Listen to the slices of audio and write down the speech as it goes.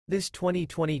This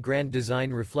 2020 Grand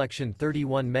Design Reflection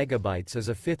 31 megabytes is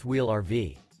a fifth-wheel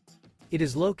RV. It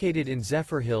is located in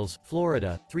Zephyrhills,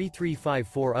 Florida,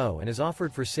 33540 and is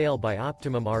offered for sale by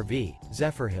Optimum RV,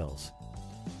 Zephyrhills.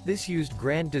 This used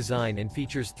grand design and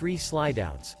features 3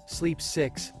 slideouts, sleeps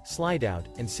 6, slideout,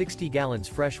 and 60 gallons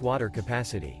fresh water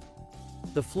capacity.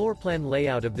 The floor plan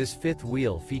layout of this fifth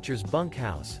wheel features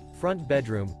bunkhouse, front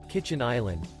bedroom, kitchen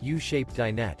island, U-shaped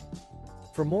dinette.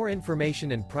 For more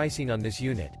information and pricing on this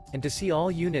unit, and to see all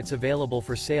units available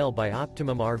for sale by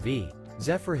Optimum RV,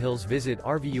 Zephyrhills, visit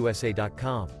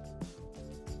RVUSA.com.